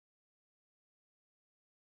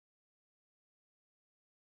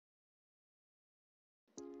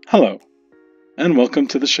Hello, and welcome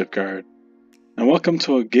to the Shippguard, and welcome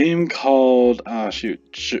to a game called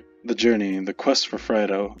The Journey, the Quest for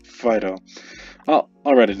Fido. I'll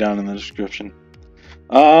write it down in the description.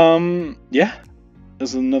 Yeah, this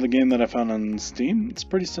is another game that I found on Steam. It's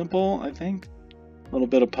pretty simple, I think. A little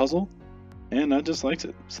bit of puzzle, and I just liked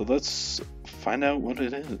it. So let's find out what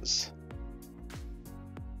it is.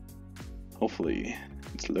 Hopefully,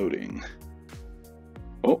 it's loading.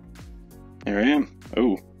 Oh, here I am.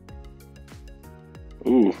 Oh.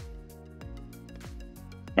 Ooh.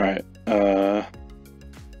 Alright,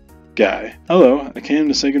 Guy. Hello, I came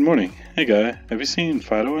to say good morning. Hey Guy, have you seen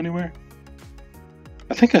Fido anywhere?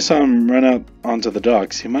 I think I saw him run out onto the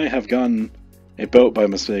docks. He might have gotten a boat by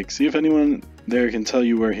mistake. See if anyone there can tell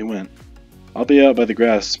you where he went. I'll be out by the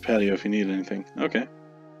grass patio if you need anything. Okay.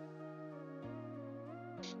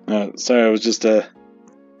 Sorry, I was just,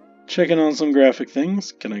 checking on some graphic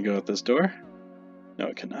things. Can I go out this door? No,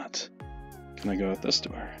 I cannot. Can I go out this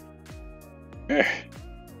door?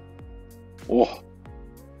 Oh.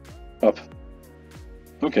 Up.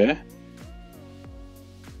 Okay.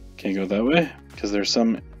 Can't go that way, because there's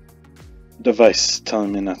some device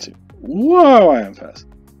telling me not to. Whoa, I am fast.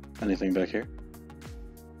 Anything back here?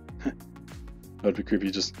 That'd be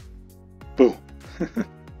creepy, just... Boom.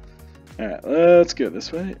 Alright, let's go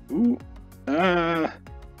this way. Ooh. Ah.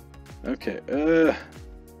 Okay, this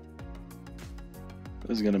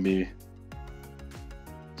is gonna be...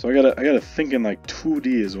 So I gotta think in like 2D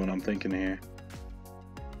is what I'm thinking here.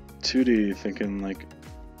 2D thinking like,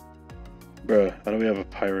 bruh, how do we have a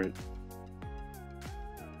pirate?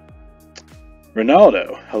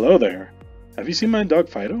 Ronaldo, hello there. Have you seen my dog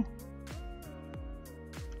Fido?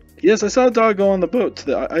 Yes, I saw a dog go on the boat to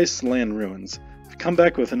the Iceland ruins. If you come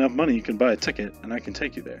back with enough money, you can buy a ticket, and I can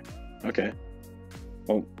take you there. Okay.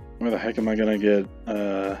 Well, where the heck am I gonna get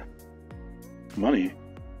money?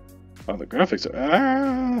 Oh, the graphics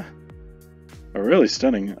are really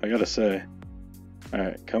stunning, I gotta say.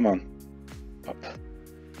 Alright, come on. Up.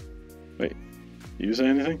 Wait, you say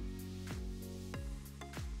anything?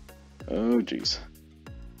 Oh, jeez.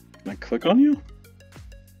 Can I click on you?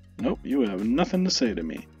 Nope, you have nothing to say to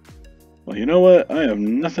me. Well, you know what? I have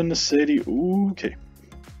nothing to say to you. Okay.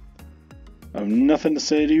 I have nothing to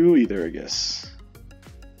say to you either, I guess.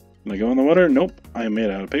 Can I go in the water? Nope, I am made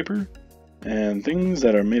out of paper. And things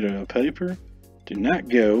that are made out of paper do not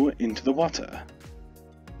go into the water.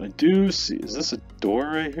 I do see... Is this a door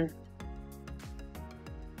right here?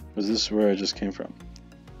 Or is this where I just came from?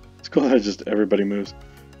 It's cool that just everybody moves.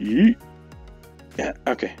 Yeet! Yeah,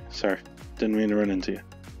 okay, sorry. Didn't mean to run into you.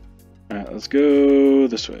 Alright, let's go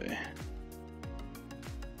this way.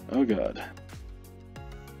 Oh god.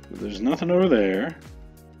 There's nothing over there.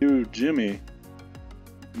 Dude, Jimmy.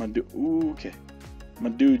 My dude... Ooh, okay. My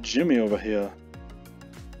dude Jimmy over here.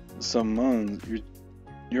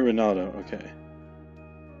 You're Ronaldo, okay.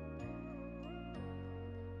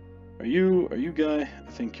 Are you Guy?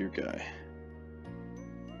 I think you're Guy.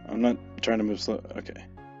 I'm not trying to move slow. Okay.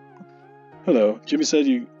 Hello. Jimmy said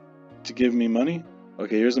to give me money?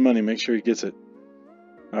 Okay, here's the money. Make sure he gets it.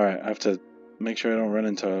 Alright, I have to make sure I don't run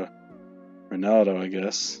into Ronaldo, I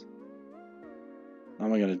guess. How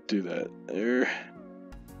am I gonna do that? There.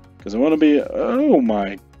 Because I want to be... Oh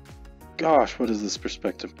my gosh, what is this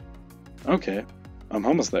perspective? Okay, I'm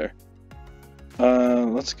almost there.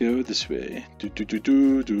 Let's go this way. That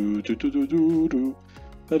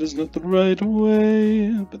is not the right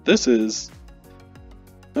way. But this is...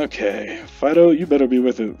 Okay, Fido, you better be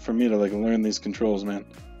with it for me to like learn these controls, man.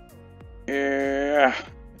 Yeah.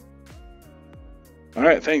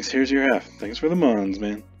 Alright, thanks. Here's your half. Thanks for the mons,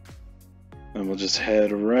 man. And we'll just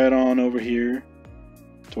head right on over here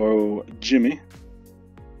to our Jimmy,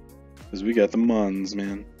 because we got the muns,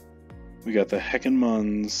 man. We got the heckin'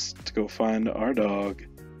 muns to go find our dog.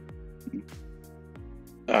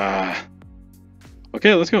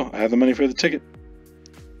 Okay, let's go. I have the money for the ticket.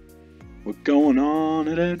 We're going on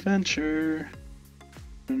an adventure.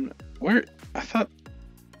 And where? I thought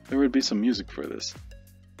there would be some music for this.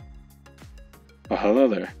 Oh, hello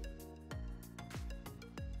there.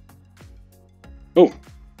 Oh.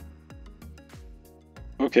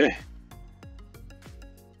 Okay.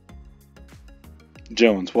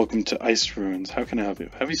 Jones, welcome to Ice Ruins. How can I help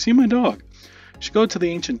you? Have you seen my dog? You should go to the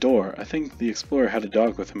ancient door. I think the explorer had a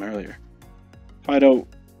dog with him earlier. Fido,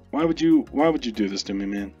 why would you do this to me,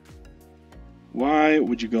 man? Why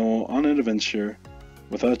would you go on an adventure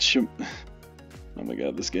without your... Oh my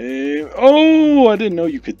god, this game... Oh, I didn't know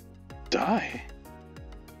you could die.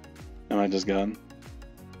 Am I just gone?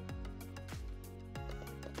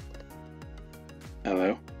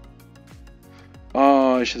 Hello?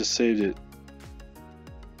 Oh, I should have saved it.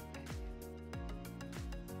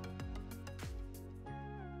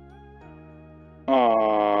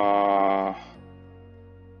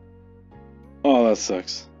 Oh, that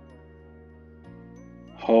sucks.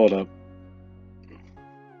 Hold up.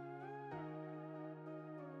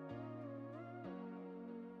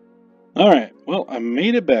 Alright, well, I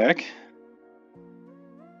made it back.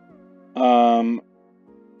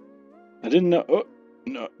 I didn't know. Oh,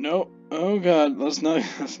 no. Oh god, let's not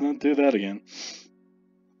do that again.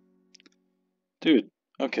 Dude,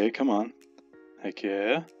 okay, come on. Heck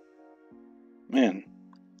yeah. Man.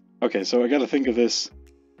 Okay, so I gotta think of this.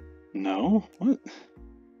 No? What?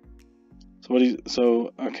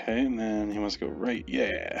 So okay, and then he wants to go right,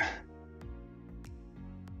 yeah.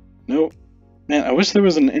 Nope. Man, I wish there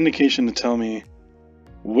was an indication to tell me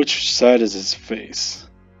which side is his face.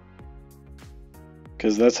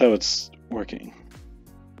 Because that's how it's working.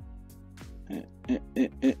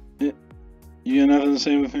 You got nothing to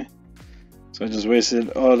say with me? So I just wasted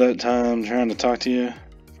all that time trying to talk to you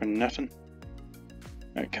for nothing?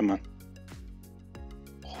 Alright, come on.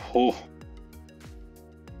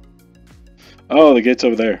 Oh, the gate's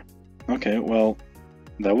over there. Okay, well,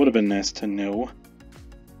 that would have been nice to know.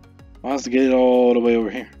 Why is the gate all the way over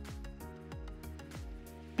here?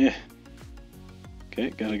 Yeah. Okay,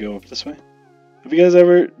 gotta go up this way. Have you guys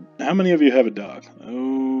ever... How many of you have a dog?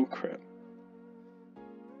 Oh, crap.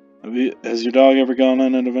 Has your dog ever gone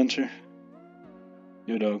on an adventure?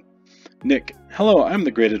 Your dog. Nick. Hello, I'm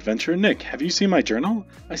the great adventurer Nick. Have you seen my journal?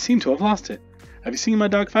 I seem to have lost it. Have you seen my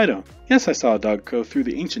dog Fido? Yes, I saw a dog go through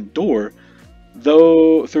the ancient door,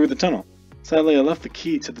 though through the tunnel. Sadly, I left the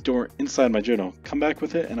key to the door inside my journal. Come back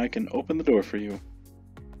with it and I can open the door for you.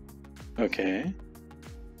 Okay.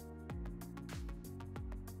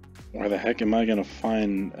 Where the heck am I gonna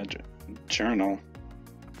find a journal?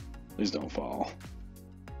 Please don't fall.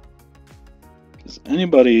 Does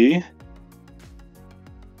anybody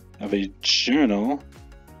have a journal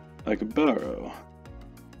I could borrow?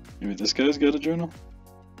 Maybe this guy's got a journal?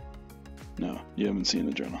 No, you haven't seen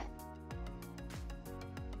a journal.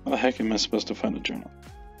 How the heck am I supposed to find a journal?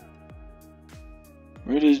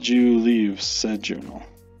 Where did you leave said journal?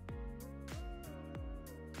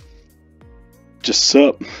 Just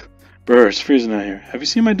sup? Brr, it's freezing out here. Have you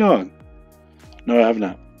seen my dog? No, I have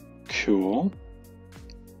not. Cool.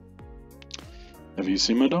 Have you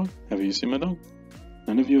seen my dog? Have you seen my dog?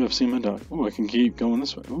 None of you have seen my dog. Oh, I can keep going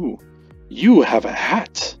this way. Ooh. You have a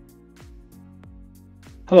hat!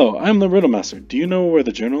 Hello, I'm the Riddle Master. Do you know where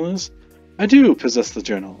the journal is? I do possess the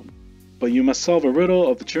journal, but you must solve a riddle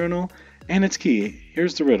of the journal and its key.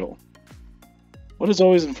 Here's the riddle. What is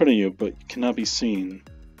always in front of you but cannot be seen?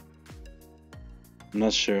 I'm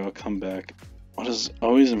not sure, I'll come back. What is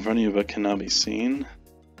always in front of you but cannot be seen?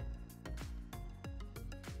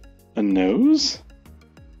 A nose?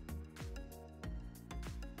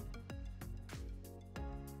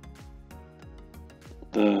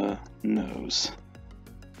 The nose.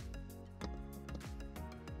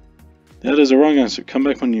 That is a wrong answer. Come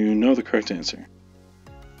back when you know the correct answer.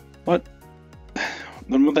 What?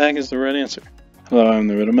 Then what the heck is the right answer? Hello, I'm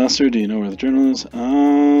the Riddle Master. Do you know where the journal is?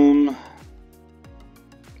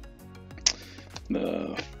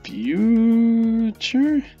 The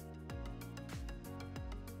future?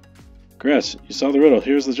 Grass, you saw the riddle.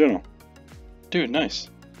 Here's the journal. Dude,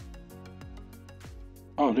 nice.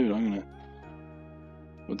 Oh, dude, I'm gonna...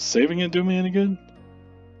 Would saving it do me any good?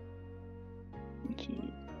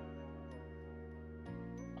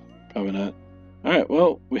 Probably not. Alright,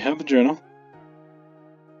 well, we have the journal.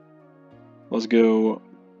 Let's go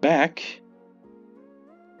back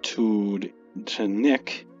to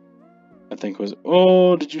Nick. I think was...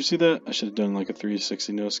 Oh, did you see that? I should have done like a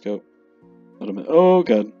 360 no-scope. Oh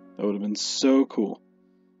god, that would have been so cool.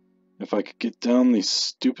 If I could get down these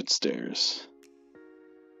stupid stairs.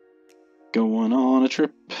 Going on a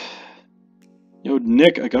trip. Yo,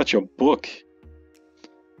 Nick, I got your book.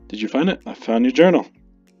 Did you find it? I found your journal.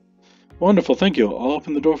 Wonderful, thank you. I'll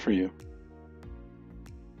open the door for you.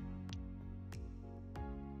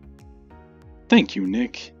 Thank you,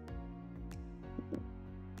 Nick.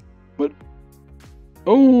 What?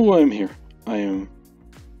 Oh, I'm here. I am...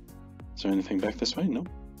 Is there anything back this way? No.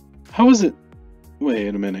 How is it?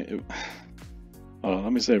 Wait a minute. Hold on,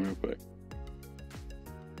 let me say it real quick.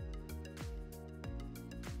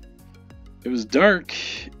 It was dark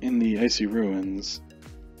in the icy ruins.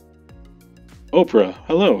 Oprah,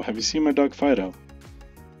 hello. Have you seen my dog Fido?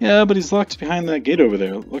 Yeah, but he's locked behind that gate over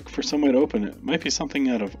there. Look for some way to open it. Might be something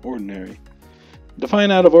out of ordinary.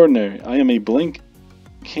 Define out of ordinary. I am a blank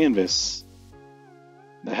canvas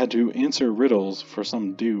that had to answer riddles for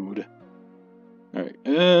some dude. Alright,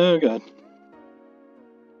 oh god.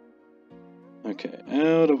 Okay,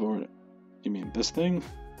 out of order. You mean this thing?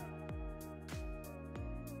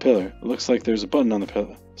 Pillar. It looks like there's a button on the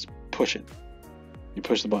pillar. Let's push it. You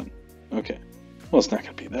push the button. Okay. Well, it's not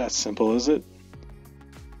going to be that simple, is it?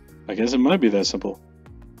 I guess it might be that simple.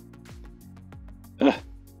 Go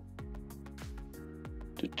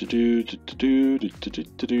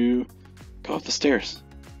up the stairs.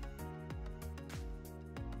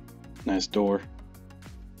 Nice door.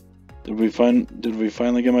 Did we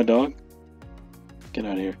finally get my dog? Get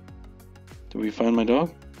out of here. Did we find my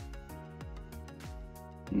dog?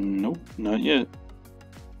 Nope, not yet.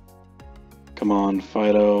 Come on,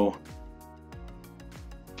 Fido.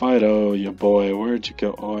 Fido, you boy, where'd you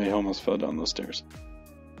go? Oh, I almost fell down those stairs.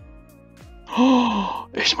 Oh,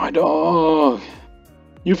 it's my dog!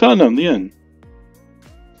 You found him, the end.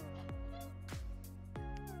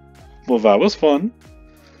 Well, that was fun.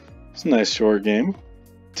 It's a nice short game.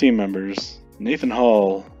 Team members: Nathan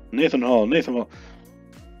Hall.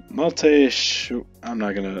 Malte. I'm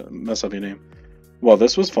not gonna mess up your name. Well,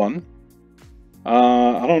 this was fun.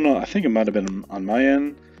 I don't know. I think it might have been on my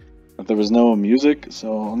end that there was no music,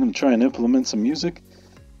 so I'm gonna try and implement some music.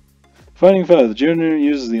 Finding Fido. The Junior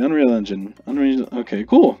uses the Unreal Engine. Okay,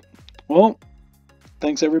 cool. Well,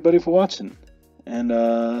 thanks everybody for watching, and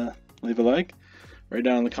leave a like. Write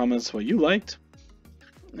down in the comments what you liked,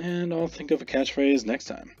 and I'll think of a catchphrase next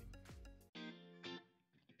time.